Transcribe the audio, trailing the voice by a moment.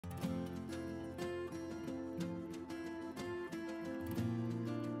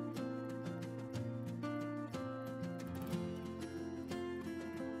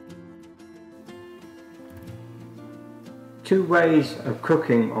two ways of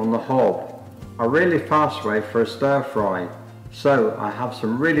cooking on the hob. A really fast way for a stir fry. So I have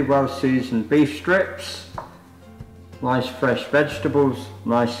some really well seasoned beef strips, nice fresh vegetables,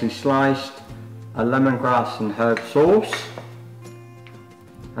 nicely sliced, a lemongrass and herb sauce,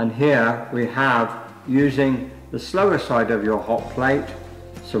 and here we have, using the slower side of your hot plate,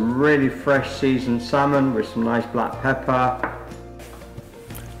 some really fresh seasoned salmon with some nice black pepper.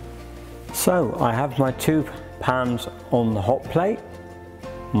 So I have my two pans on the hot plate.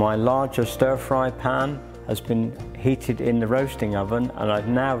 My larger stir fry pan has been heated in the roasting oven, and I've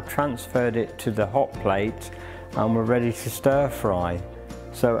now transferred it to the hot plate and we're ready to stir fry.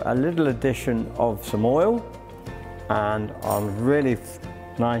 So a little addition of some oil and really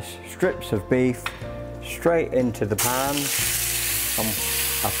nice strips of beef straight into the pan.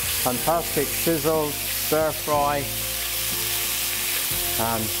 A fantastic sizzle, stir fry,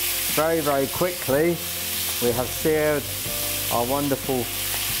 and very quickly we have seared our wonderful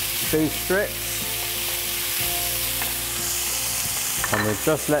beef strips, and we'll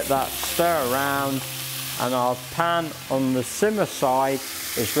just let that stir around, and our pan on the simmer side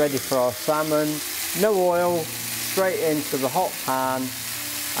is ready for our salmon. No oil, straight into the hot pan,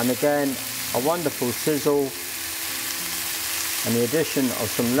 and again a wonderful sizzle, and the addition of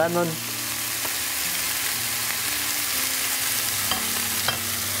some lemon.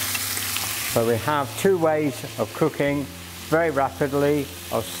 So we have two ways of cooking very rapidly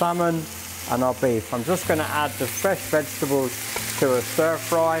our salmon and our beef. I'm just going to add the fresh vegetables to a stir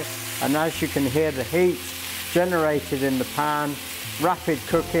fry, and as you can hear the heat generated in the pan, rapid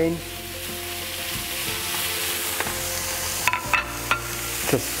cooking.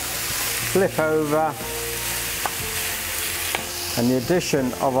 Just flip over, and the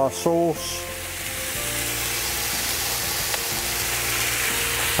addition of our sauce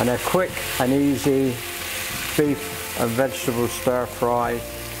and a quick and easy beef and vegetable stir fry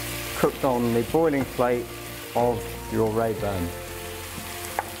cooked on the boiling plate of your Rayburn.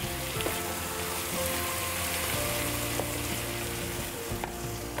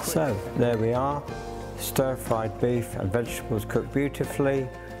 So there we are, stir fried beef and vegetables cooked beautifully,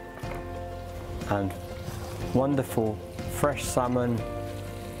 and wonderful fresh salmon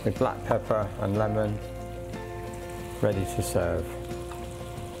with black pepper and lemon ready to serve.